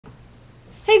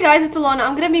Hey guys, it's Alona.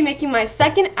 I'm gonna be making my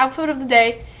second outfit of the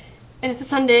day, and it's a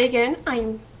Sunday again.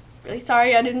 I'm really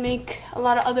sorry I didn't make a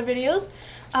lot of other videos.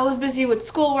 I was busy with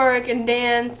schoolwork and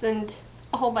dance and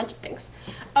a whole bunch of things.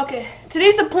 Okay,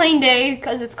 today's a plain day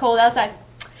because it's cold outside.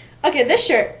 Okay, this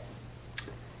shirt,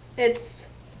 it's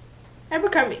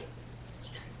Abercrombie,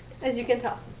 as you can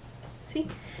tell. See?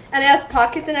 And it has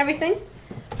pockets and everything.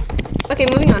 Okay,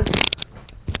 moving on.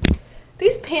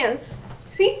 These pants,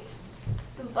 see?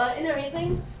 The butt and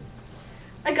everything.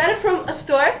 I got it from a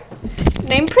store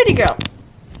named Pretty Girl,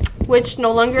 which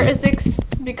no longer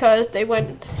exists because they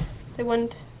went,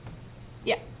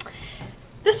 yeah.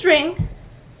 This ring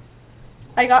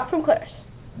I got from Claire's.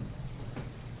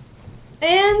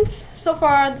 And so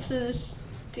far, this is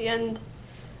the end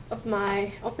of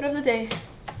my outfit of the day.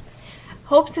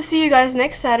 Hope to see you guys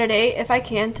next Saturday if I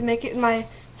can to make it my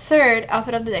third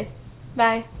outfit of the day.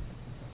 Bye.